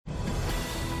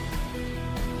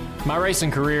My racing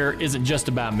career isn't just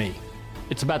about me.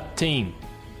 It's about the team,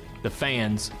 the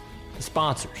fans, the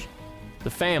sponsors, the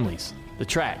families, the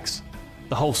tracks,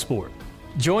 the whole sport.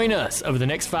 Join us over the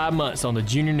next 5 months on the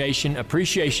Junior Nation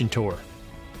Appreciation Tour,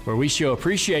 where we show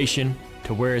appreciation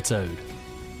to where it's owed.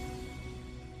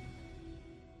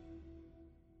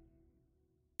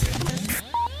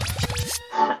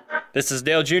 This is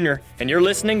Dale Jr., and you're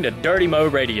listening to Dirty Mo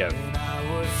Radio. I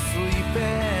was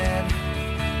sleeping,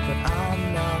 but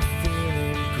I'm not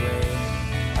feeling great.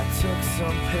 I took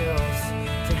some pills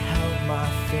to help my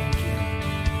thinking,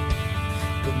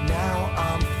 but now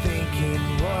I'm thinking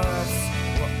worse.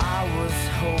 Well, I was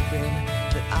hoping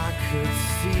that I could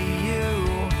see you.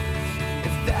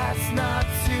 If that's not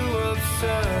too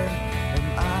absurd,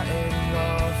 am I in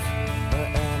love or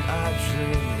am I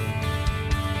dreaming?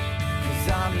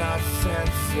 I'm not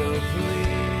sensibly.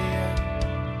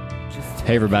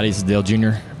 Hey everybody, this is Dale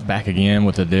Jr. back again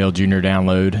with the Dale Jr.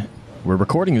 download. We're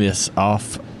recording this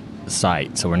off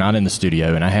site, so we're not in the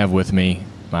studio, and I have with me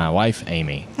my wife,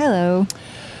 Amy. Hello.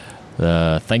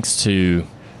 Thanks to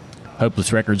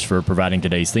Hopeless Records for providing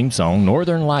today's theme song,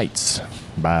 Northern Lights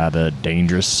by the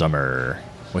Dangerous Summer.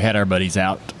 We had our buddies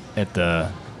out at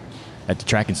the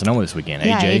track in Sonoma this weekend.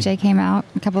 Yeah, AJ came out,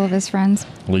 a couple of his friends.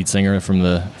 Lead singer from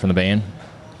the band.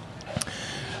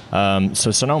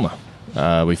 So Sonoma,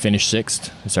 we finished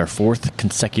sixth. It's our fourth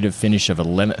consecutive finish of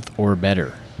 11th or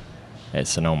better at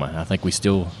Sonoma. I think we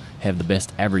still have the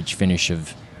best average finish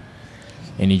of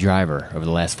any driver over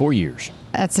the last 4 years.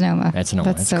 At Sonoma. That's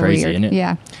so crazy, weird. isn't it?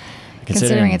 Yeah.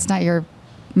 Considering it's not your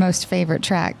most favorite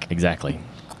track. Exactly.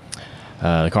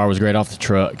 The car was great off the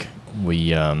truck.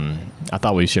 I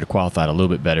thought we should have qualified a little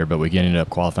bit better, but we ended up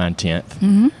qualifying 10th.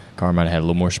 Mm-hmm. Car might have had a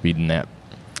little more speed than that.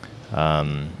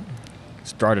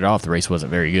 Started off, the race wasn't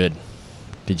very good.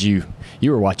 You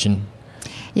were watching?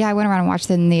 Yeah, I went around and watched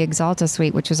in the Exalta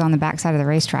Suite, which was on the backside of the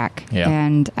racetrack. Yeah.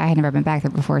 And I had never been back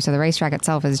there before, so the racetrack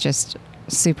itself is just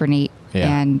super neat.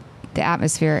 Yeah. And the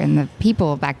atmosphere and the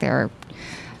people back there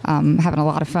having a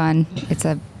lot of fun. It's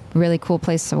a really cool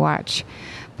place to watch.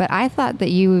 But I thought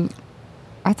your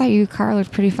car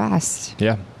looked pretty fast.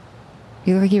 Yeah.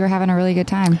 You look like you were having a really good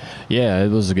time. Yeah, it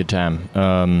was a good time.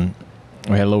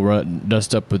 We had a little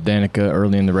dust up with Danica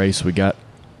early in the race. We got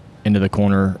into the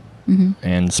corner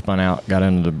and spun out, got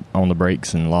on the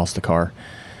brakes and lost the car.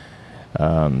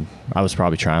 I was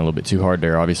probably trying a little bit too hard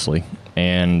there, obviously.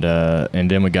 And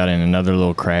then we got in another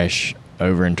little crash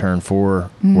over in turn 4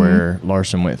 where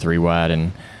Larson went 3 wide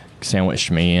and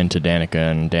sandwiched me into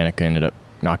Danica, and Danica ended up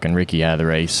knocking Ricky out of the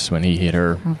race when he hit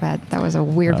her. Oh, bad. That was a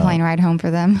weird plane ride home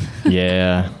for them.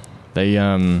 Yeah. They,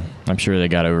 I'm sure they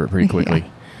got over it pretty quickly. Yeah.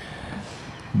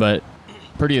 But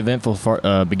pretty eventful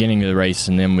beginning of the race,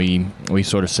 and then we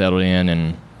sort of settled in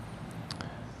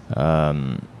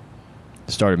and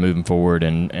started moving forward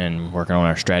and working on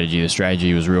our strategy. The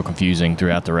strategy was real confusing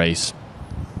throughout the race.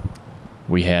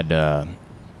 We had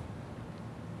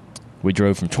we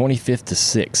drove from 25th to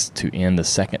 6th to end the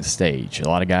second stage. A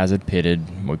lot of guys had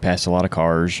pitted. We passed a lot of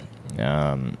cars.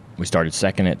 We started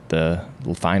second at the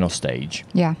final stage.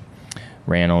 Yeah.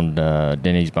 Ran on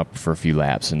Denny's bumper for a few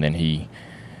laps, and then he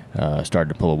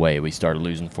started to pull away. We started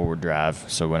losing forward drive,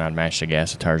 so when I'd mash the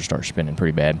gas, the tires started spinning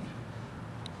pretty bad.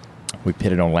 We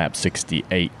pitted on lap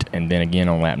 68 and then again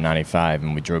on lap 95,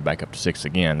 and we drove back up to 6th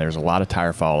again. There's a lot of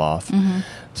tire fall off.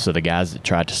 So the guys that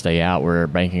tried to stay out were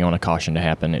banking on a caution to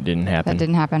happen. It didn't happen. That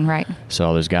didn't happen, right. So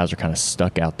all those guys are kind of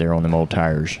stuck out there on them old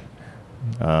tires.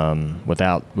 With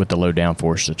the low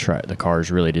downforce, the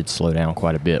cars really did slow down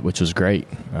quite a bit, which was great.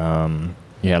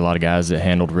 You had a lot of guys that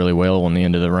handled really well on the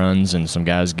end of the runs, and some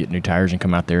guys get new tires and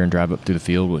come out there and drive up through the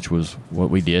field, which was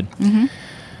what we did.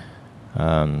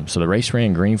 So the race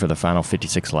ran green for the final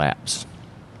 56 laps.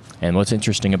 And what's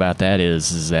interesting about that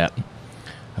is that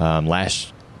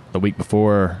the week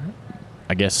before,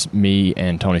 I guess me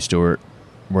and Tony Stewart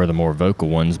were the more vocal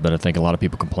ones, but I think a lot of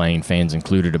people complained, fans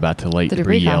included, about the late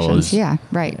debris yellows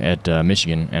at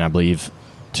Michigan. And I believe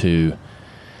to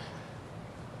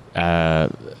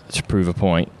prove a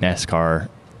point, NASCAR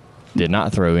did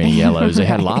not throw any yellows. They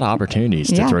had a lot of opportunities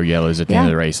to throw yellows at the end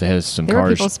of the race. They had some there cars.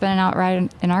 Were people spinning out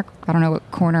right in our, I don't know what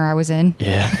corner I was in.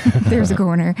 Yeah. There's a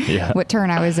corner. Yeah. What turn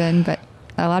I was in, but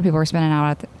a lot of people were spinning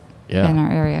out in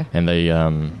our area. And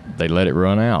they let it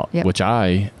run out, which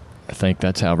I think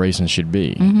that's how racing should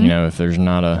be. You know, if there's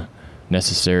not a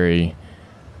necessary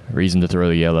reason to throw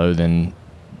the yellow, then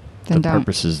the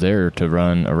purpose is there to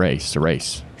run a race.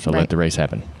 So let the race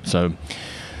happen. So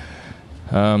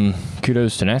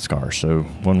kudos to NASCAR. So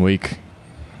one week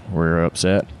we're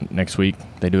upset. Next week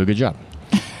they do a good job.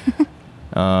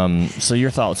 So your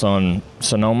thoughts on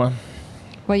Sonoma?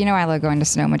 Well, I love going to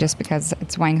Sonoma just because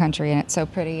it's wine country and it's so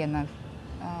pretty, and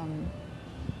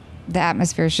the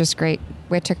atmosphere is just great.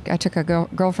 I took a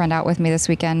girlfriend out with me this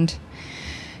weekend,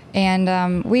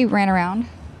 and we ran around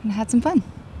and had some fun.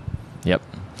 Yep.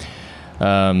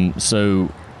 So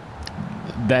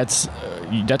that's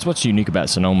what's unique about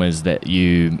Sonoma is that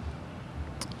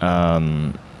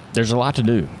there's a lot to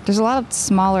do. There's a lot of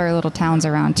smaller little towns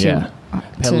around too. Yeah.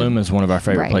 Petaluma is one of our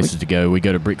favorite places to go. We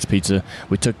go to Brick's Pizza.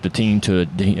 We took the team to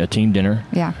a team dinner.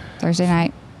 Yeah, Thursday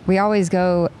night. We always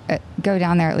go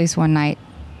down there at least one night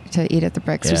to eat at the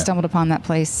Bricks. Yeah. We stumbled upon that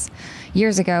place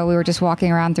years ago. We were just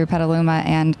walking around through Petaluma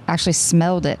and actually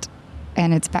smelled it.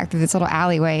 And it's back through this little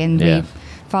alleyway, and we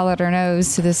followed our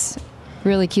nose to this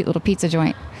really cute little pizza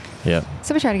joint. Yeah.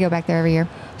 So we try to go back there every year.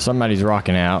 Somebody's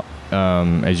rocking out,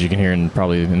 as you can hear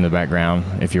probably in the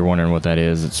background. If you're wondering what that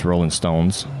is, it's Rolling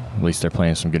Stones. At least they're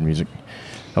playing some good music.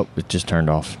 Oh, it just turned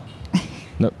off.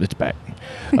 Nope, it's back.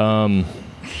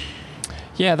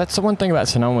 Yeah, that's the one thing about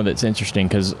Sonoma that's interesting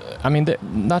because, I mean,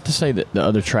 not to say that the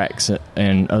other tracks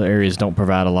and other areas don't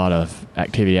provide a lot of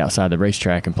activity outside the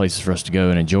racetrack and places for us to go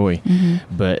and enjoy,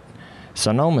 but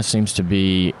Sonoma seems to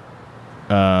be,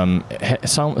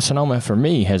 Sonoma for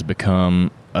me has become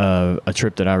a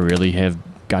trip that I really have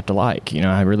got to like.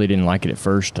 I really didn't like it at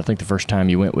first. I think the first time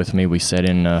you went with me, we sat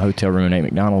in a hotel room and ate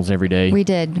McDonald's every day. We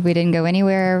did. We didn't go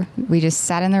anywhere. We just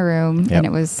sat in the room,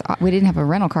 and we didn't have a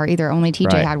rental car either. Only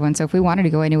TJ had one, so if we wanted to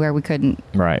go anywhere, we couldn't.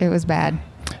 Right. It was bad.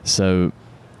 So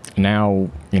now,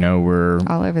 we're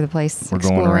all over the place. We're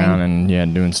going around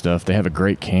and doing stuff. They have a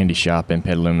great candy shop in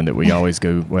Petaluma that we always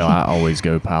go. Well, I always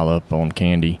go pile up on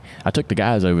candy. I took the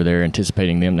guys over there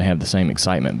anticipating them to have the same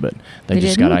excitement, but they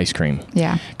just got ice cream.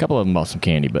 Yeah. A couple of them bought some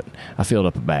candy, but I filled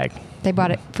up a bag. They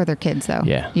bought it for their kids, though.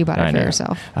 Yeah. You bought it for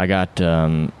yourself. I got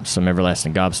some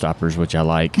Everlasting Gobstoppers, which I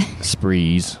like,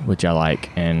 Sprees, which I like,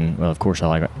 and, well, of course I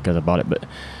like it because I bought it, but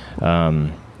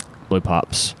Blue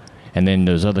Pops. And then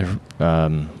those other,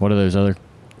 what are those other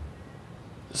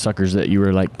suckers that you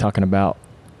were like talking about?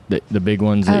 The big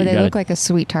ones. Oh, they look like a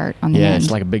sweet tart on the end. Yeah,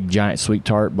 it's like a big giant sweet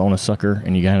tart on a sucker,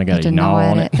 and you kind of got to gnaw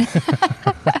on it.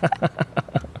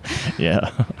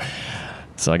 Yeah.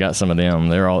 So I got some of them.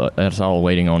 That's all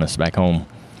waiting on us back home.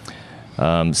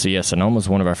 So yeah, Sonoma's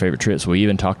one of our favorite trips. We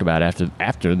even talked about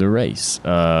after the race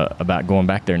about going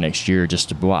back there next year just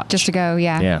to watch. Just to go,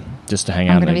 yeah. Yeah, just to hang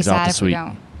out in the Exalta Suite. I'm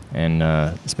going to be sad if we don't. And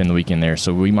spend the weekend there.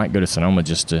 So we might go to Sonoma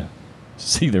just to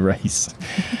see the race.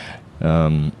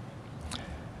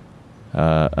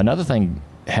 Another thing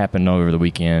happened over the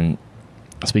weekend.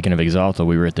 Speaking of Exalta,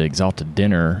 we were at the Exalta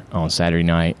dinner on Saturday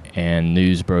night, and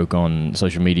news broke on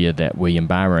social media that William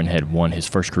Byron had won his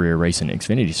first career race in the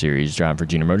Xfinity Series, driving for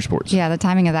Junior Motorsports. Yeah, the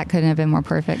timing of that couldn't have been more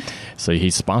perfect. So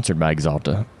he's sponsored by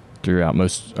Exalta throughout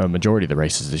majority of the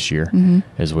races this year,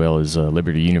 as well as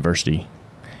Liberty University.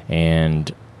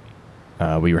 And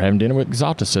we were having dinner with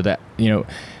Exalta, so that,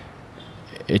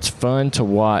 it's fun to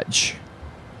watch.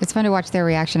 It's fun to watch their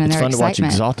reaction and their excitement.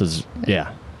 It's fun to watch Exalta's,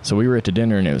 yeah. So we were at the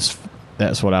dinner, and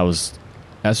that's what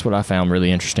I found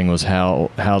really interesting was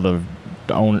how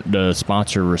the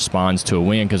sponsor responds to a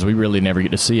win, because we really never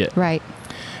get to see it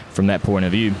from that point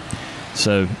of view.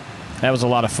 So that was a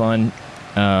lot of fun.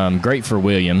 Great for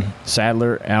William.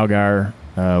 Sadler, Allgaier,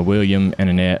 William, and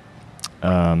Annette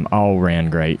all ran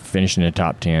great, finishing in the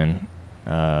top 10.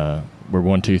 We're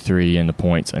 1, 2, 3 in the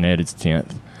points. Annette is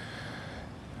 10th.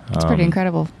 It's pretty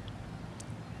incredible.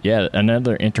 Yeah,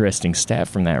 another interesting stat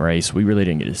from that race, we really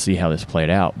didn't get to see how this played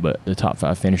out, but the top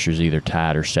 5 finishers either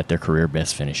tied or set their career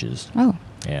best finishes. Oh.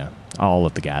 Yeah, all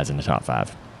of the guys in the top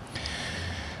 5.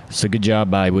 So good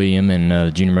job by William and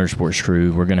the Junior Motorsports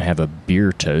crew. We're going to have a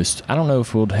beer toast. I don't know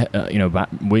if we'll,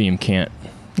 William can't.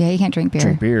 Yeah, he can't drink beer.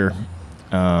 Drink beer.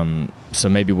 So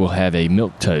maybe we'll have a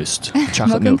milk toast,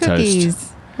 chocolate milk cookies. toast.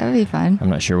 That would be fun. I'm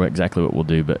not sure exactly what we'll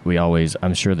do, but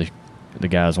I'm sure the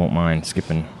guys won't mind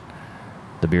skipping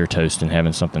the beer toast and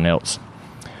having something else.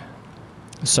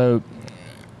 So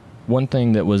one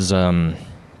thing that was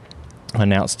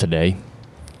announced today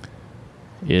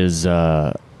is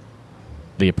the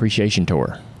Appreciation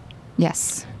Tour.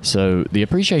 Yes. So the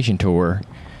Appreciation Tour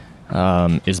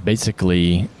is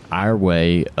basically our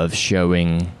way of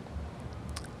showing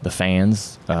the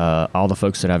fans, all the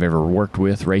folks that I've ever worked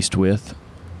with, raced with,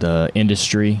 the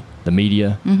industry, the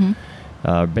media,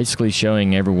 basically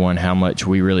showing everyone how much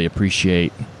we really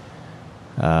appreciate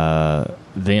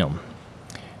them.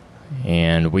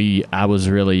 And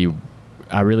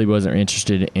I really wasn't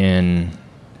interested in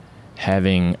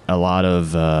having a lot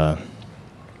of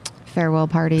farewell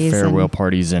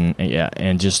parties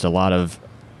and just a lot of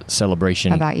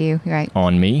celebration about you, right?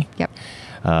 On me. Yep.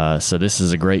 So this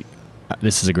is a great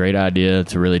this is a great idea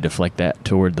to really deflect that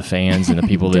toward the fans and the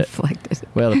people that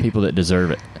the people that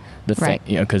deserve it. Right.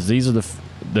 Because these are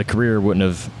the career wouldn't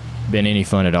have been any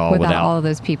fun at all without all of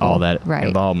those people, all that right.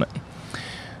 involvement.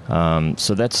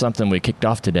 So that's something we kicked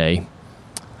off today.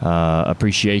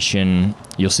 Appreciation.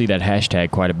 You'll see that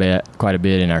hashtag quite a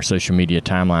bit in our social media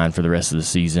timeline for the rest of the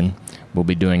season. We'll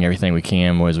be doing everything we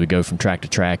can as we go from track to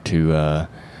track to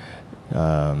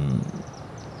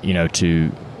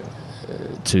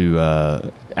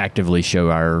actively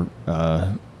show our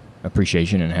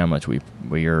appreciation and how much we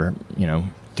are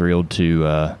thrilled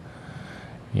to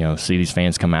see these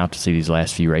fans come out to see these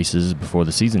last few races before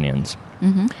the season ends.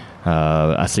 Mm-hmm.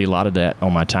 I see a lot of that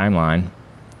on my timeline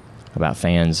about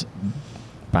fans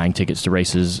buying tickets to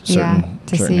races. To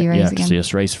see you race again. To see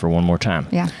us race for one more time.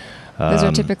 Yeah, those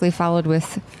are typically followed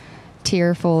with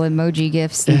tearful emoji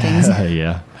gifts and things.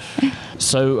 Yeah.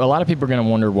 So a lot of people are going to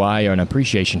wonder why an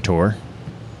appreciation tour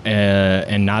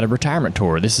and not a retirement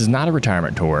tour. This is not a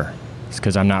retirement tour. It's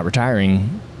because I'm not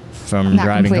retiring from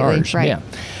driving cars. Right.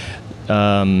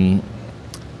 Yeah.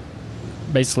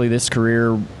 Basically, this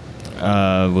career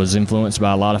was influenced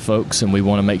by a lot of folks, and we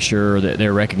want to make sure that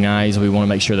they're recognized. We want to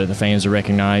make sure that the fans are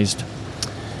recognized,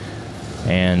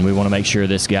 and we want to make sure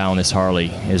this guy on this Harley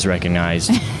is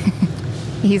recognized.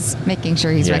 He's making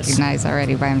sure he's recognized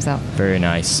already by himself. Very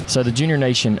nice. So the Junior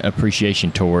Nation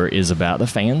Appreciation Tour is about the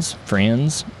fans,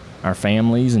 friends, our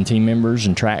families and team members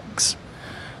and tracks,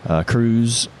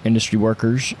 crews, industry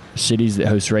workers, cities that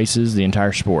host races, the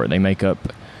entire sport. They make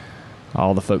up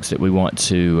all the folks that we want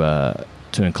to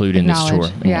include in this tour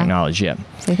and acknowledge. Say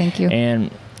thank you. And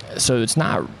so it's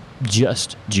not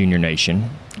just Junior Nation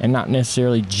and not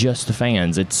necessarily just the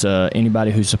fans. It's anybody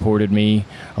who supported me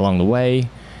along the way.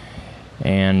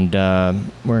 And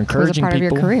we're encouraging people. It was a part of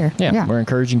your career. Yeah, we're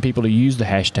encouraging people to use the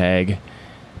hashtag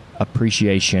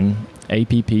appreciation,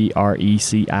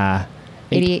 APPRECI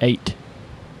 88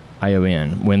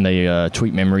 ION when they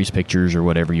tweet memories, pictures, or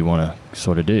whatever you want to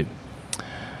sort of do.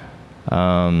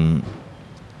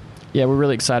 Yeah, we're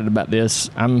really excited about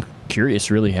this. I'm curious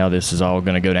really how this is all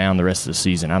going to go down the rest of the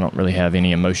season. I don't really have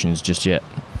any emotions just yet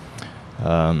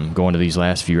going to these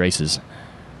last few races.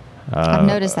 I've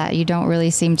noticed that you don't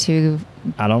really seem to.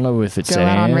 I don't know if it's go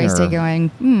out on race day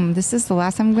going, this is the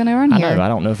last time I'm going to run here. I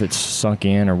don't know if it's sunk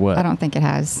in or what. I don't think it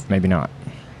has. Maybe not,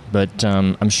 but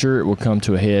I'm sure it will come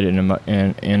to a head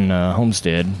in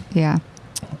Homestead. Yeah,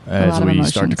 as we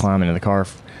start to climb into the car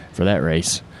for that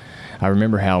race. I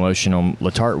remember how emotional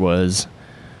Letarte was,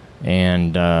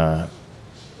 and I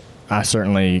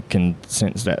certainly can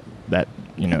sense that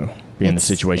being the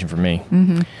situation for me.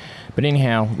 Mm-hmm. But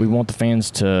anyhow, we want the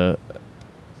fans to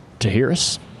hear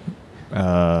us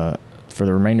for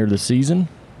the remainder of the season,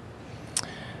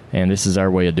 and this is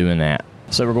our way of doing that.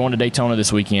 So we're going to Daytona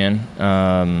this weekend. There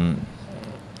are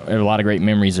a lot of great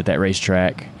memories at that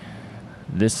racetrack.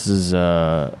 This is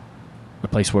a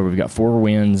place where we've got 4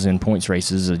 wins in points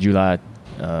races: a July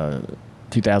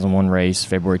 2001 race,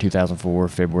 February 2004,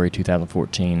 February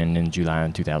 2014, and then July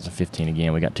in 2015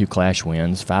 again. We got 2 Clash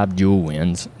wins, 5 Jewel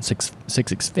wins, 6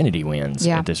 Xfinity wins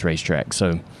at this racetrack.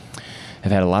 So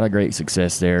I've had a lot of great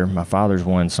success there. My father's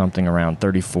won something around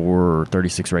 34 or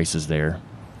 36 races there.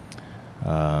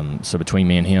 So between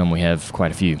me and him, we have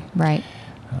quite a few. Right.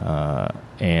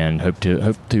 And hope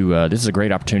to. This is a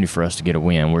great opportunity for us to get a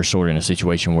win. We're sort of in a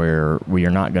situation where we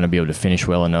are not going to be able to finish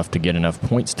well enough to get enough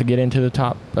points to get into the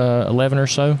top 11 or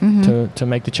so to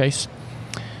make the chase.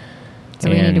 So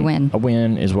we need to win. A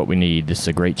win is what we need. This is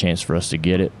a great chance for us to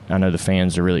get it. I know the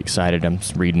fans are really excited. I'm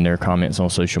reading their comments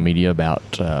on social media about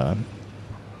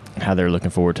how they're looking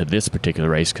forward to this particular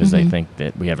race because they think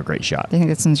that we have a great shot. They think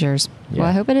this one's yours. Yeah. Well,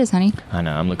 I hope it is, honey. I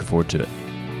know. I'm looking forward to it.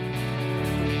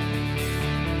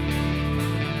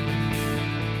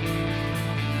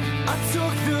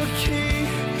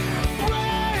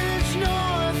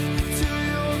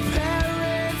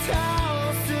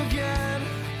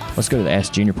 Let's go to the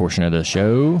Ask Junior portion of the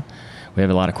show. We have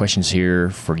a lot of questions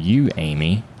here for you,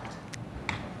 Amy.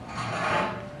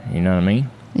 You know what I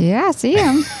mean? Yeah, I see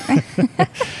them. Do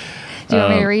you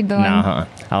want me to read them? No,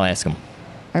 I'll ask them.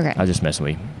 Okay. I'll just mess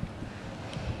with you.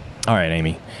 All right,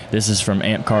 Amy. This is from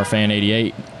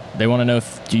AmpCarFan88. They want to know,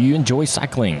 do you enjoy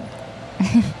cycling?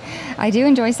 I do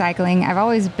enjoy cycling. I've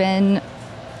always been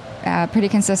pretty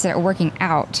consistent at working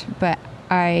out, but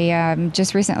I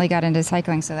just recently got into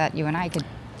cycling so that you and I could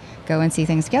go and see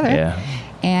things together. Yeah.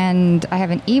 And I have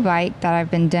an e-bike that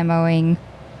I've been demoing,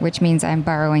 which means I'm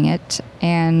borrowing it.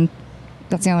 And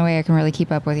that's the only way I can really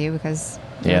keep up with you because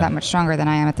you're that much stronger than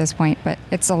I am at this point. But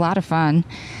it's a lot of fun.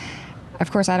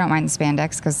 Of course, I don't mind the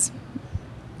spandex because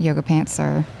yoga pants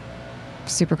are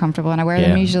super comfortable. And I wear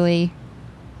them usually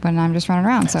when I'm just running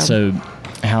around. So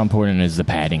how important is the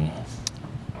padding?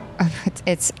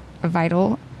 It's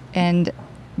vital and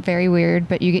very weird,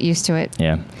 but you get used to it.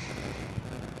 Yeah.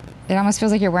 It almost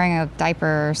feels like you're wearing a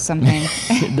diaper or something.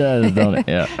 It does, don't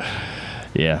it?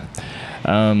 Yeah.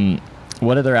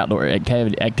 What other outdoor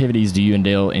activities do you and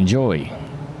Dale enjoy?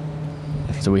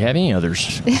 So we have any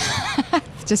others?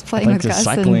 Just playing with Gus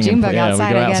and Junebug outside,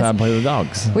 we go I guess. outside and play with the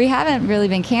dogs. We haven't really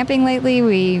been camping lately.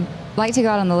 We like to go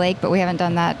out on the lake, but we haven't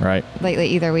done that lately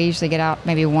either. We usually get out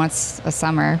maybe once a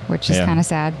summer, which is kind of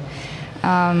sad.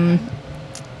 I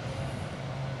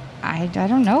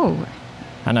don't know.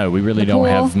 I know. We really don't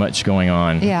have much going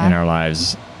on in our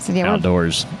lives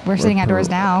outdoors. We're sitting outdoors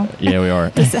now. Yeah, we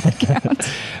are. Does that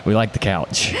count? We like the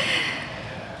couch.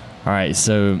 All right,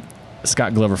 so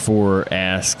Scott Glover 4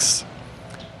 asks,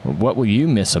 what will you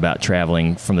miss about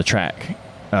traveling from the track,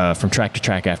 from track to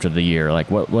track after the year?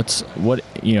 Like, what are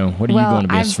you going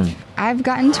to miss from? I've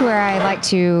gotten to where I like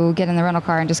to get in the rental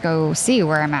car and just go see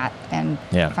where I'm at and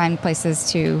find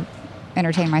places to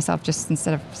entertain myself just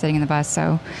instead of sitting in the bus.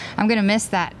 So I'm going to miss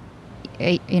that,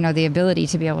 the ability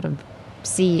to be able to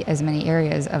see as many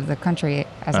areas of the country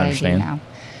as I do now.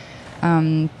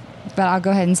 But I'll go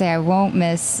ahead and say I won't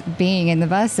miss being in the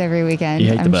bus every weekend. You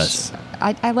hate the bus.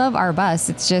 I love our bus.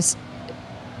 It's just,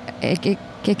 it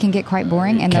can get quite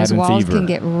boring, and those walls can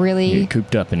get really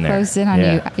cooped up in there. Closed in on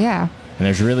you. Yeah. And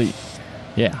there's really,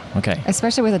 okay.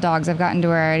 Especially with the dogs. I've gotten to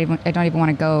where I don't even want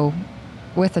to go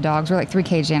with the dogs. We're like 3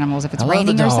 caged animals. If it's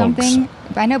raining or something.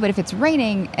 I know, but if it's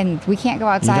raining and we can't go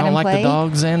outside and play. You don't like the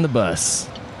dogs and the bus.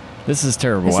 This is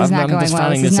terrible. This is not going well.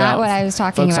 This is not what I was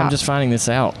talking about. Folks, I'm just finding this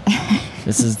out.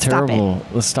 This is terrible.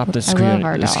 Let's stop this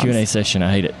Q&A session.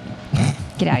 I hate it.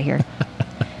 Get out of here.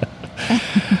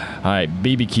 All right,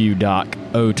 BBQ Doc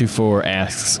 024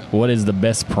 asks, what is the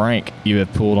best prank you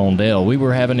have pulled on Dale?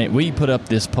 We put up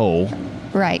this poll.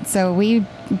 Right, so we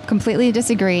completely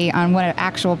disagree on what an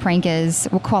actual prank is,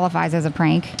 what qualifies as a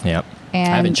prank. Yep.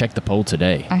 And I haven't checked the poll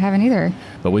today. I haven't either.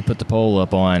 But we put the poll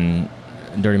up on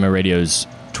Dirty Mo Radio's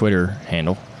Twitter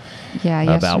handle.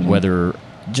 Yeah, about whether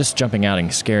just jumping out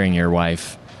and scaring your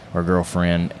wife or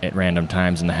girlfriend at random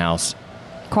times in the house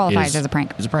qualifies as a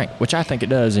prank. Is a prank, which I think it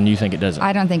does, and you think it doesn't.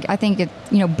 I think it.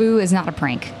 Boo is not a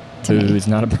prank. Boo is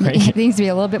not a prank. It needs to be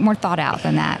a little bit more thought out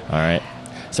than that. All right.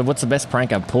 So what's the best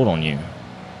prank I've pulled on you?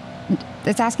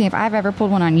 It's asking if I've ever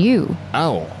pulled one on you.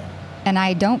 Oh. And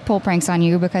I don't pull pranks on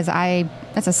you because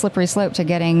that's a slippery slope to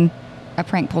getting a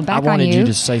prank pulled back on you. I wanted you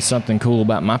to say something cool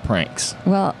about my pranks.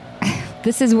 Well,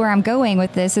 this is where I'm going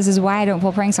with this. This is why I don't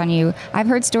pull pranks on you. I've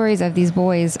heard stories of these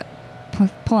boys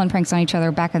pulling pranks on each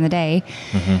other back in the day.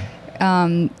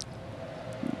 Mm-hmm.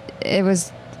 It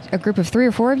was a group of 3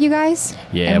 or 4 of you guys.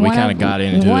 Yeah, we kind of got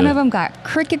into it. One of them got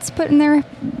crickets put in their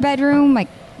bedroom, like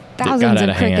thousands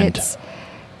of crickets.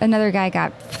 Another guy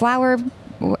got flour.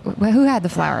 Who had the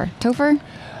flour? Topher?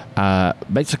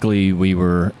 Basically, we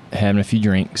were having a few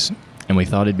drinks, and we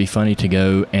thought it'd be funny to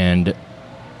go, and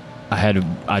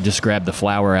I just grabbed the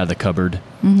flour out of the cupboard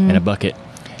in a bucket.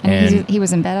 And he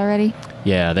was in bed already?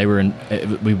 Yeah, they were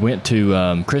we went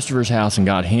to Christopher's house and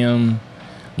got him.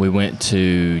 We went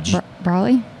to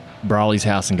Brawley's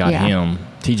house and got him.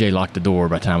 TJ locked the door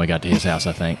by the time we got to his house,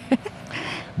 I think.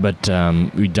 But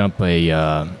we dump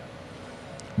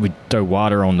we'd throw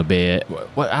water on the bed.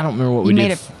 I don't remember what we did. You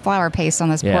made a flour paste on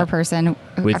this poor person.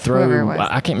 I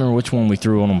can't remember which one we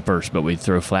threw on them first, but we'd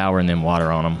throw flour and then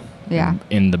water on them. Yeah.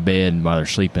 In the bed while they're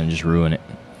sleeping, just ruin it.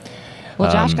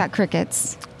 Well, Josh got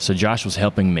crickets. So Josh was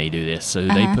helping me do this. So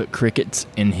they put crickets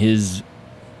in his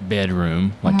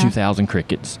bedroom, like 2,000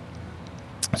 crickets.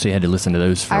 So he had to listen to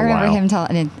those for a while. I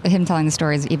remember him telling the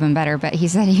stories even better, but he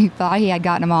said he thought he had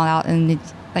gotten them all out, and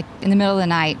like in the middle of the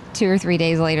night, 2 or 3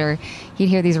 days later, he'd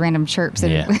hear these random chirps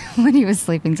when he was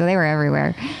sleeping. So they were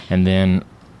everywhere. And then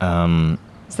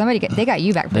they got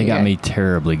you back. They got me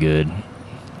terribly good,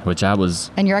 which I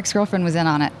was. And your ex-girlfriend was in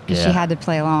on it because she had to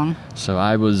play along. So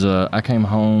I was. I came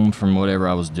home from whatever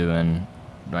I was doing.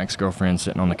 My ex-girlfriend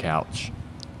sitting on the couch.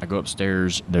 I go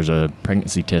upstairs. There's a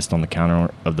pregnancy test on the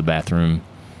counter of the bathroom,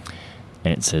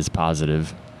 and it says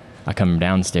positive. I come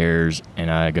downstairs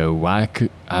and I go, I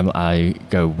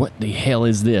go, what the hell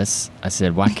is this? I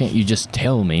said, why can't you just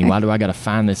tell me? Why do I got to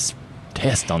find this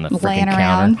test on the freaking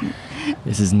counter?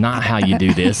 This is not how you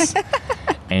do this.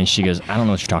 And she goes, I don't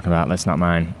know what you're talking about. That's not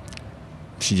mine.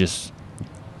 She just.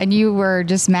 And you were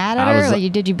just mad at her?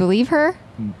 Did you believe her?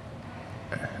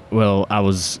 Well,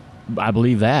 I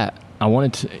believe that. I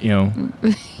wanted to,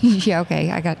 Yeah,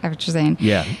 okay. I got what you're saying.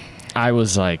 Yeah. I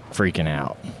was like freaking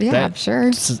out. Yeah, I'm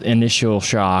sure. Initial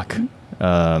shock,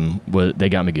 they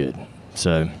got me good.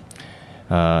 So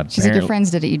She's like, your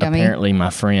friends did it, you dummy. Apparently my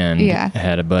friend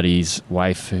had a buddy's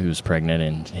wife who was pregnant,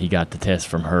 and he got the test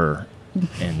from her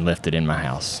and left it in my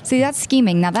house. See, that's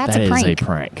scheming. Now that's a prank. That is a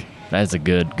prank. That is a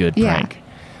good prank.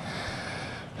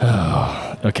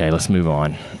 Oh, okay, let's move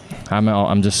on.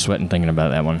 I'm just sweating thinking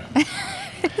about that one.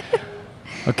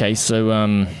 Okay, so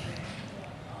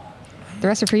the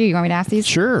rest are for you. You want me to ask these?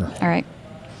 Sure. All right.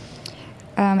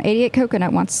 88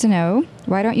 Coconut wants to know,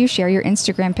 why don't you share your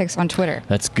Instagram pics on Twitter?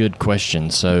 That's a good question.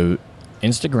 So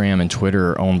Instagram and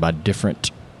Twitter are owned by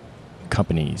different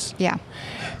companies. Yeah.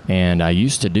 And I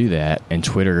used to do that, and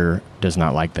Twitter does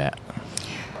not like that.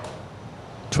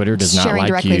 Twitter does not like you. Sharing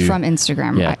directly from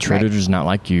Instagram. Yeah, Twitter does not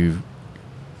like you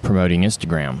promoting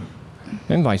Instagram.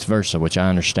 And vice versa, which I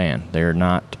understand. They're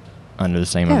not under the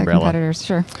same umbrella. Competitors,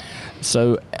 sure.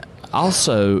 So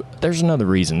also, there's another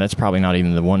reason. That's probably not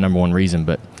even the number one reason,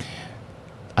 but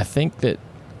I think that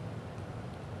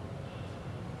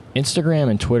Instagram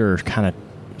and Twitter kind of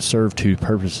serve two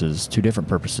different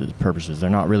purposes. They're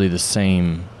not really the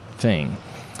same thing.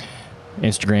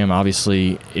 Instagram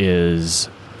obviously is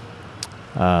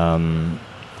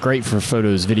great for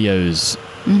photos, videos,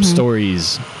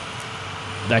 stories,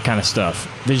 that kind of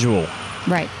stuff, visual.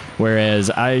 Right. Whereas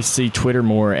I see Twitter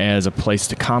more as a place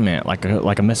to comment, like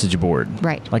a message board.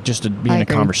 Right. Like just to be in a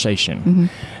conversation.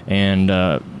 And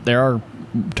there are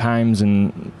times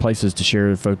and places to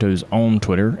share photos on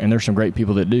Twitter, and there's some great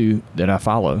people that I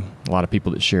follow. A lot of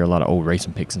people that share a lot of old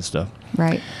racing pics and stuff.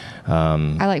 Right.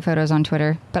 I like photos on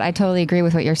Twitter, but I totally agree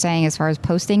with what you're saying as far as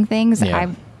posting things. Yeah.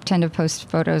 I tend to post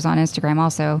photos on Instagram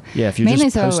also. Yeah, if you're mainly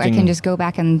just posting, so I can just go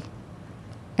back and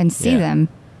see them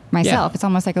myself. Yeah. It's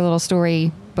almost like a little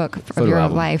story book of your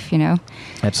life, you know?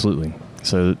 Absolutely.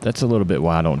 So that's a little bit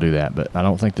why I don't do that, but I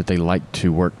don't think that they like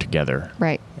to work together.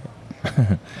 Right.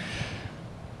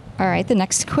 All right, the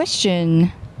next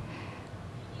question.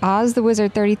 Oz the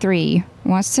Wizard 33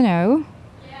 wants to know,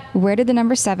 where did the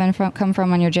number 7 come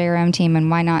from on your JRM team, and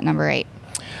why not number 8?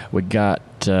 We got,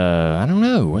 I don't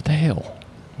know, what the hell?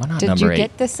 Why not number 8? Did you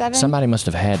get the 7? Somebody must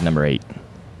have had number 8.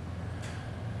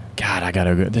 God, I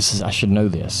gotta go. I should know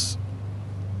this.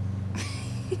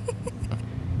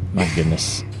 My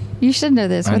goodness. You should know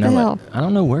this. What the hell? I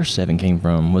don't know where 7 came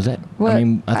from. Was that? What? I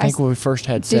mean, I think we first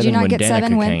had 7 when Danica came. Did you not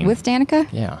get 7 with Danica?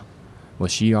 Yeah.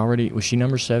 Was she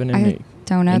number 7 in the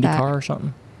don't know IndyCar or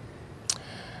something?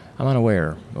 I'm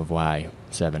unaware of why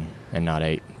 7 and not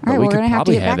 8. All right, we're going to have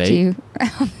to get back to you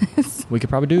on this. We could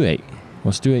probably do 8.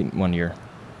 Let's do 8 one year.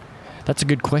 That's a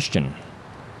good question.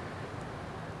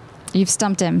 You've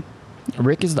stumped him.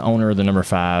 Rick is the owner of the number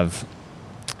 5,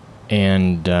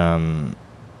 and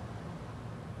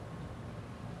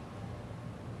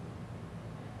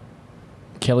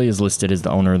Kelly is listed as the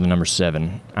owner of the number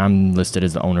 7. I'm listed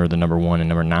as the owner of the number 1 and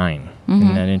number 9.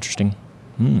 Isn't that interesting?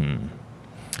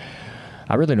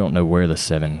 I really don't know where the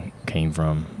 7 came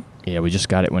from. Yeah, we just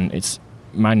got it when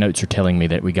my notes are telling me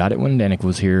that we got it when Danica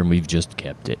was here, and we've just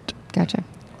kept it. Gotcha.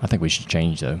 I think we should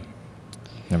change, though.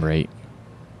 Number 8.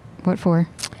 What for?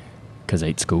 Because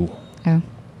 8's cool. Oh.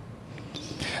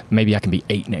 Maybe I can be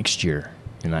 8 next year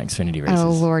in my Xfinity races.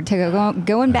 Oh, Lord.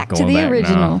 Going back to the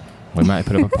original. No. We might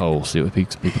put up a poll, see what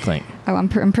people think. Oh, I'm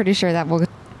pretty sure that will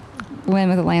win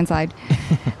with a landslide.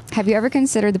 Have you ever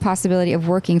considered the possibility of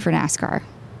working for NASCAR?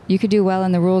 You could do well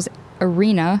in the rules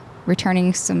arena,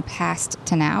 returning some past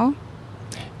to now.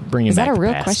 Is that a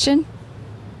real question?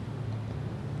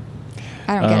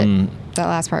 I don't get it, that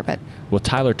last part, but... Well,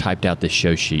 Tyler typed out this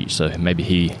show sheet, so maybe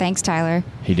he... Thanks, Tyler.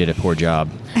 He did a poor job.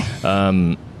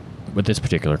 With this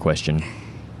particular question,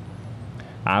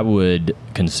 I would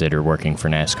consider working for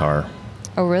NASCAR.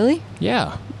 Oh, really?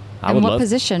 Yeah. In what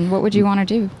position? What would you want to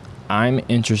do? I'm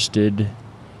interested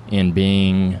in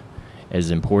being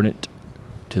as important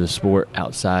to the sport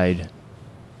outside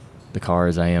the car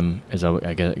as I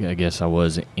guess I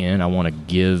was in. I want to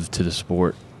give to the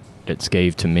sport that's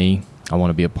gave to me. I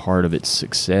want to be a part of its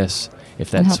success.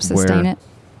 If that's and help sustain it.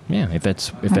 Yeah, if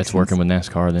that's working with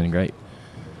NASCAR, then great.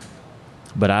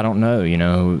 But I don't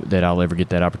know, that I'll ever get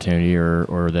that opportunity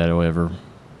or that it'll ever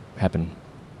happen.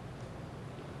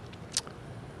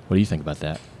 What do you think about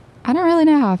that? I don't really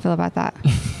know how I feel about that.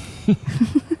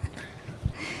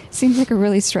 Seems like a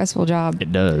really stressful job.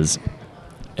 It does.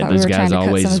 And those guys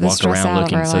always walk around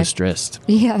looking so stressed.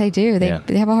 Yeah, they do. They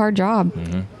have a hard job.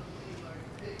 Mm-hmm.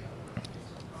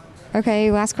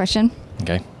 Okay, last question.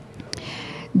 Okay.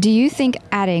 Do you think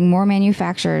adding more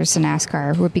manufacturers to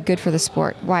NASCAR would be good for the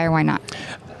sport? Why or why not?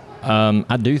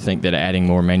 I do think that adding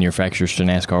more manufacturers to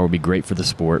NASCAR would be great for the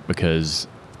sport because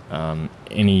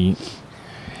any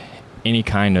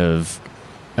kind of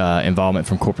involvement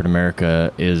from corporate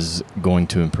America is going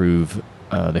to improve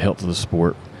the health of the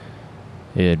sport.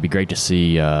 It'd be great to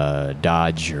see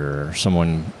Dodge or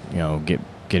someone,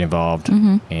 get involved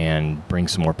and bring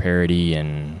some more parity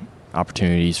and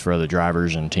opportunities for other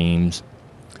drivers and teams,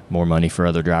 more money for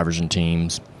other drivers and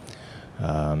teams.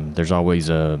 There's always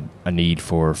a need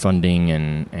for funding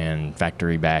and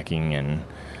factory backing and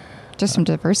just some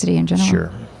diversity in general.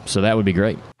 Sure. So that would be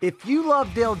great. If you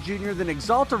love Dale Jr., then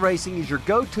Exalta Racing is your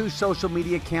go-to social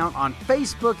media account on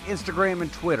Facebook, Instagram,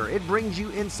 and Twitter. It brings you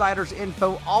insiders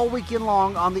info all weekend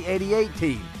long on the 88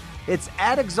 team. It's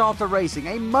at Exalta Racing,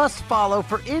 a must-follow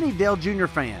for any Dale Jr.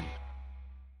 fan.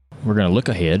 We're going to look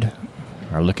ahead,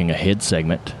 our Looking Ahead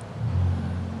segment.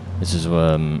 This is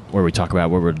where we talk about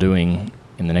what we're doing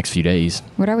in the next few days.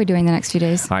 What are we doing the next few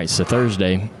days? All right, so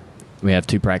Thursday, we have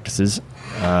 2 practices,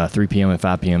 3 p.m. and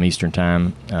 5 p.m. Eastern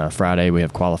Time. Friday, we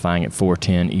have qualifying at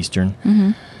 4:10 Eastern.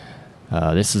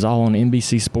 This is all on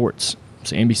NBC Sports.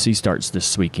 So NBC starts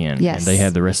this weekend, and they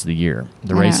have the rest of the year.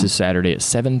 The race is Saturday at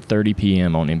 7:30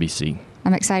 p.m. on NBC.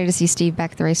 I'm excited to see Steve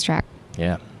back at the racetrack.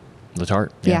 Yeah.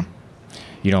 Letarte? Yeah.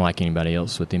 You don't like anybody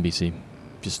else with NBC?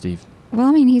 Just Steve? Well,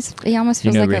 I mean, he almost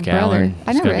feels like Rick a brother. Allen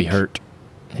I know is going to Rick. be hurt.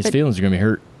 His feelings are going to be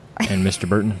hurt. And Mr.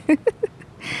 Burton.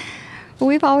 Well,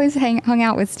 we've always hung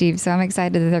out with Steve, so I'm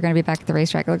excited that they're going to be back at the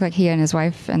racetrack. It looked like he and his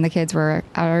wife and the kids were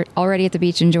already at the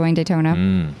beach enjoying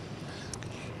Daytona.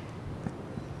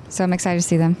 So I'm excited to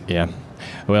see them. Yeah.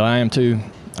 Well, I am too.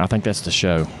 I think that's the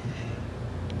show.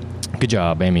 Good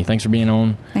job, Amy. Thanks for being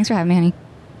on. Thanks for having me,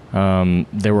 honey.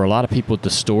 There were a lot of people at the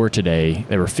store today.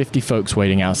 There were 50 folks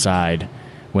waiting outside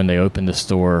when they opened the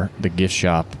store, the gift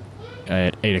shop,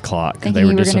 at 8 o'clock. Thinking they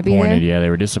were you were gonna be disappointed. there? Yeah, they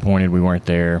were disappointed we weren't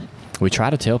there. We try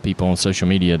to tell people on social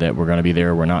media that we're going to be there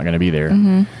or we're not going to be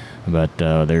there. But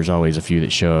there's always a few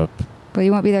that show up. But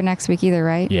you won't be there next week either,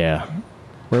 right? Yeah.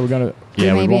 Where are we going to?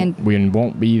 Yeah, we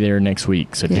won't be there next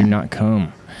week, so do not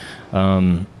come.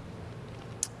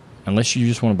 Unless you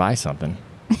just want to buy something.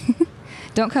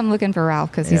 Don't come looking for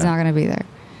Ralph because he's not going to be there.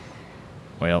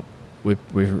 Well,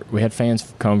 we had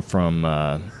fans come from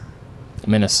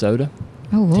Minnesota,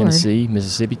 Tennessee,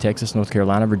 Mississippi, Texas, North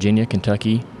Carolina, Virginia,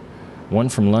 Kentucky. One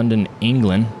from London,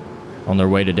 England, on their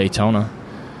way to Daytona.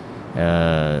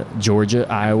 Georgia,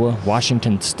 Iowa,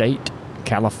 Washington State,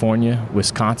 California,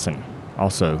 Wisconsin.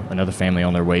 Also, another family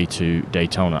on their way to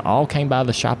Daytona. All came by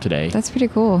the shop today. That's pretty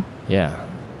cool. Yeah.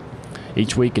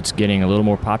 Each week it's getting a little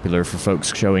more popular for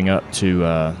folks showing up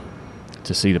to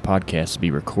see the podcast be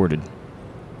recorded.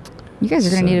 You guys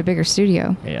are going to need a bigger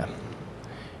studio. Yeah.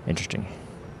 Interesting.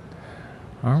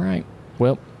 All right.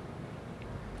 Well,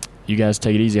 you guys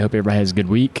take it easy. I hope everybody has a good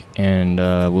week, and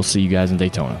we'll see you guys in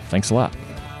Daytona. Thanks a lot.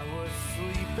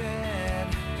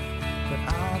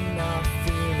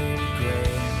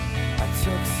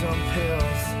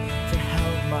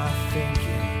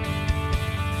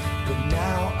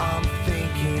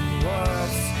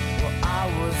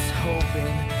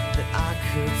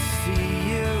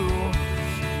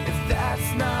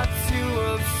 Not too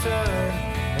absurd.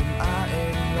 Am I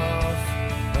in love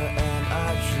or am I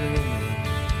dreaming?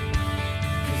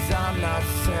 'Cause I'm not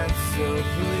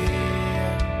sensibly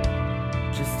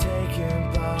just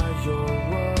taken by your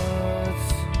words.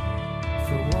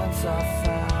 For once I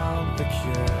found the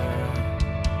cure.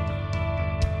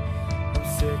 I'm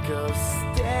sick of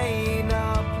staying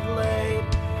up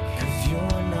late 'cause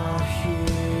you're not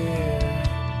here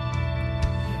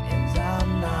and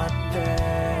I'm not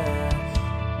there.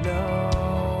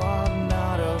 No, I'm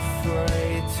not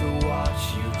afraid to watch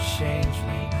you change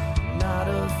me. Not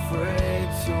afraid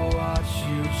to watch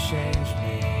you change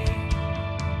me.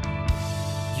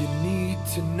 You need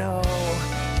to know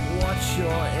what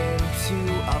you're into.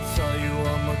 I'll tell you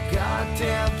I'm a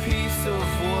goddamn piece of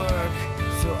work.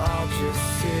 So I'll just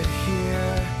sit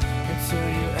here until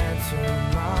you enter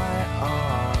my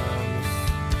arms.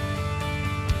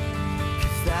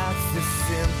 'Cause that's the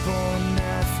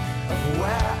simpleness of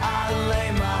where I lay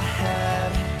my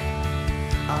head.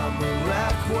 I'm a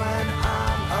wreck when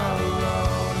I'm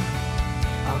alone.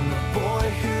 I'm the boy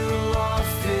who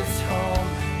lost his home,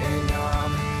 and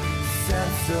I'm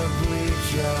sensibly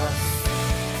just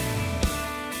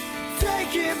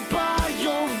taken by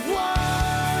your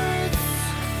words.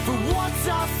 For once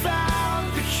I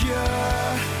found the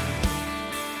cure.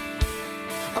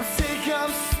 I'm sick of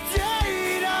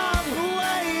staying up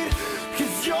late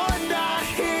 'cause you're not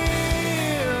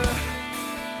here.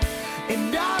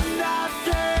 And I'm not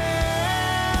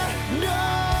there. No,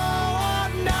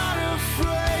 I'm not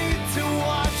afraid to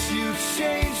watch you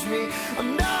change me.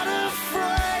 I'm not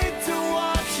afraid to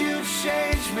watch you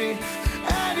change me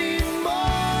anymore.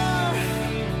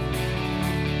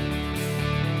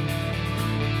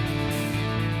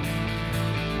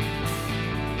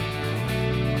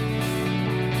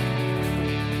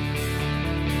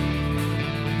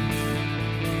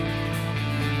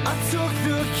 took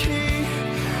the key,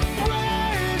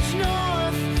 bridge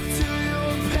north to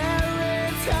your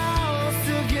parents' house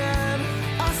again.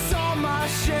 I saw my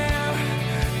share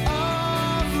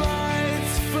of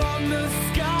lights from the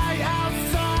sky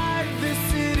outside the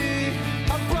city.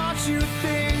 I brought you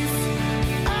things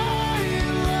I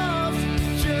love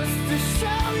just to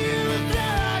show you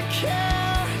that I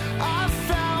care. I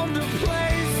found a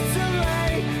place to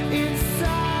lay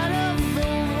inside of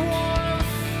the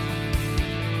warmth,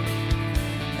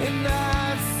 and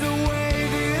that's the way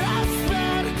that I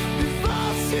spent the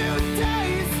first 2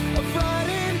 days of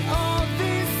writing all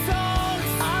these songs.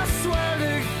 I swear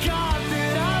to God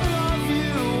that I love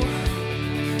you,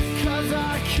 'cause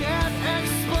I can't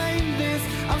explain this.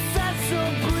 I'm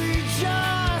sensibly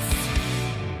just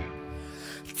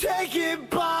taken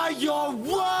by your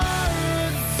words.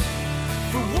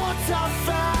 For once I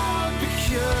found the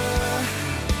cure.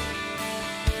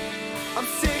 I'm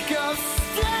sick of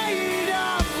staying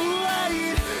up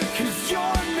late, 'cause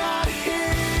you're not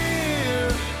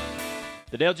here.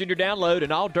 The Dale Jr. Download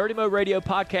and all Dirty Mo Radio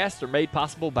podcasts are made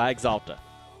possible by Exalta.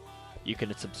 You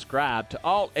can subscribe to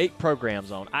all 8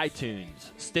 programs on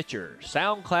iTunes, Stitcher,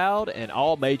 SoundCloud, and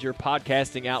all major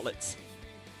podcasting outlets.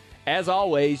 As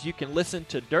always, you can listen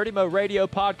to Dirty Mo Radio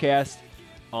podcast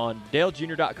on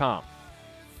DaleJr.com.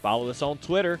 Follow us on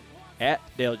Twitter at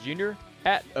Dale Jr.,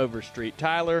 at Overstreet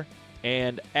Tyler,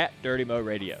 and at Dirty Mo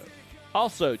Radio.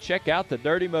 Also, check out the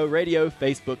Dirty Mo Radio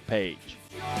Facebook page.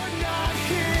 You're not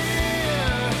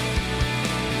here,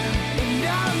 and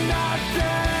I'm not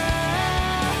there.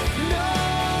 No,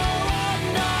 I'm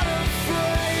not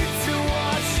afraid to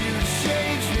watch you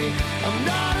change me. I'm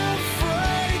not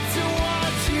afraid to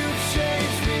watch you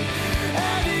change me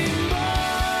anymore.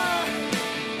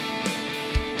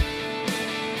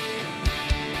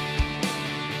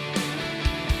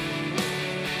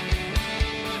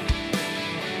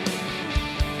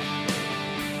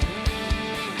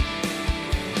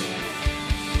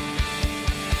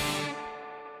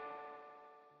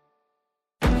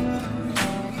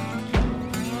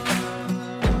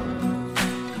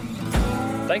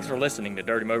 Thanks for listening to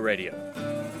Dirty Mo Radio.